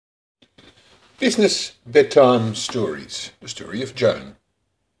Business Bedtime Stories, the story of Joan.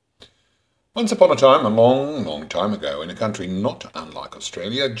 Once upon a time, a long, long time ago, in a country not unlike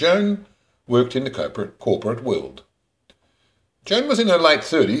Australia, Joan worked in the corporate world. Joan was in her late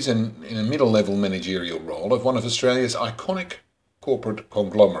 30s and in a middle-level managerial role of one of Australia's iconic corporate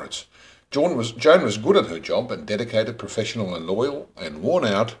conglomerates. Joan was good at her job and dedicated, professional and loyal, and worn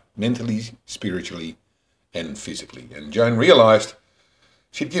out mentally, spiritually and physically. And Joan realised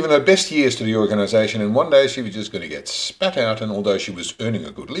she'd given her best years to the organisation, and one day she was just going to get spat out, and although she was earning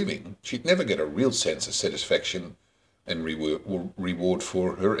a good living, she'd never get a real sense of satisfaction and reward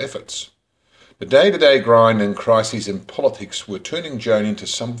for her efforts. The day-to-day grind and crises in politics were turning Joan into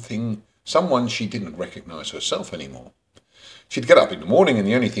someone she didn't recognise herself anymore. She'd get up in the morning, and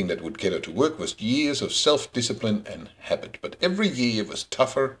the only thing that would get her to work was years of self-discipline and habit, but every year was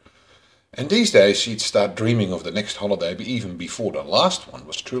tougher. And these days she'd start dreaming of the next holiday even before the last one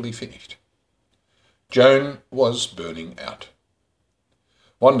was truly finished. Joan was burning out.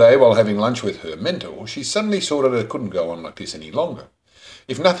 One day, while having lunch with her mentor, she suddenly saw that it couldn't go on like this any longer.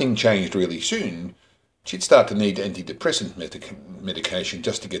 If nothing changed really soon, she'd start to need antidepressant medication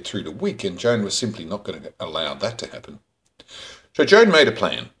just to get through the week, and Joan was simply not going to allow that to happen. So Joan made a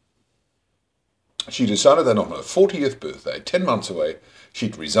plan. She decided that on her 40th birthday, 10 months away,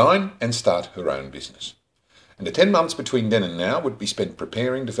 she'd resign and start her own business. And the 10 months between then and now would be spent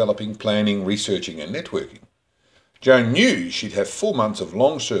preparing, developing, planning, researching and networking. Joan knew she'd have 4 months of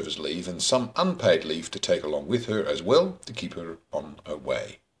long service leave and some unpaid leave to take along with her as well to keep her on her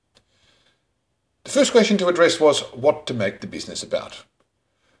way. The first question to address was what to make the business about.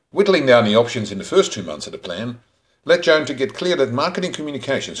 Whittling down the options in the first 2 months of the plan led Joan to get clear that marketing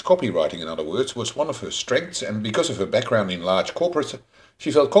communications, copywriting in other words, was one of her strengths, and because of her background in large corporates, she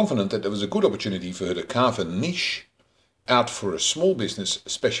felt confident that there was a good opportunity for her to carve a niche out for a small business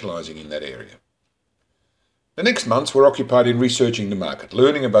specialising in that area. The next months were occupied in researching the market,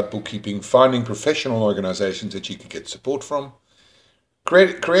 learning about bookkeeping, finding professional organisations that she could get support from,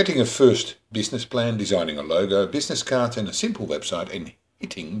 creating a first business plan, designing a logo, business cards and a simple website, and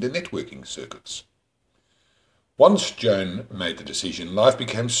hitting the networking circuits. Once Joan made the decision, life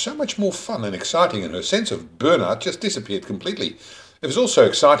became so much more fun and exciting, and her sense of burnout just disappeared completely. It was also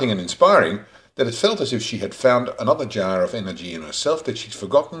exciting and inspiring that it felt as if she had found another jar of energy in herself that she'd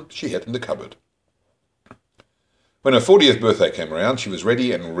forgotten she had in the cupboard. When her 40th birthday came around, she was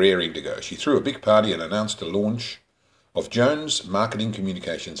ready and raring to go. She threw a big party and announced the launch of Joan's marketing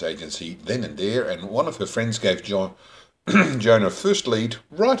communications agency then and there, and one of her friends gave Joan her first lead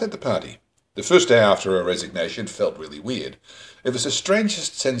right at the party. The first day after her resignation felt really weird. It was the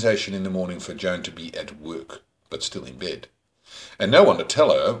strangest sensation in the morning for Joan to be at work, but still in bed, and no one to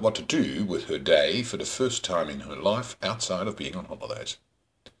tell her what to do with her day for the first time in her life outside of being on holidays.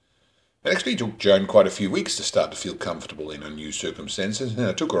 It actually took Joan quite a few weeks to start to feel comfortable in her new circumstances, and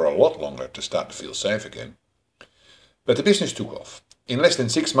it took her a lot longer to start to feel safe again. But the business took off. In less than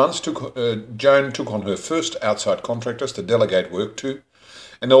 6 months, Joan took on her first outside contractors to delegate work to,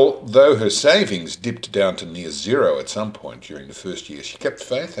 and although her savings dipped down to near zero at some point during the first year, she kept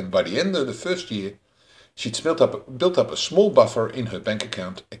faith, and by the end of the first year, she'd built up a small buffer in her bank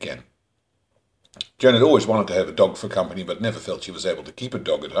account again. Joan had always wanted to have a dog for company, but never felt she was able to keep a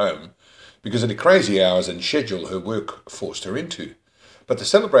dog at home because of the crazy hours and schedule her work forced her into. But to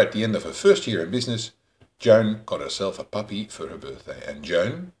celebrate the end of her first year in business, Joan got herself a puppy for her birthday, and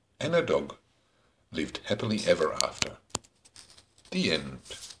Joan and her dog lived happily ever after. The end.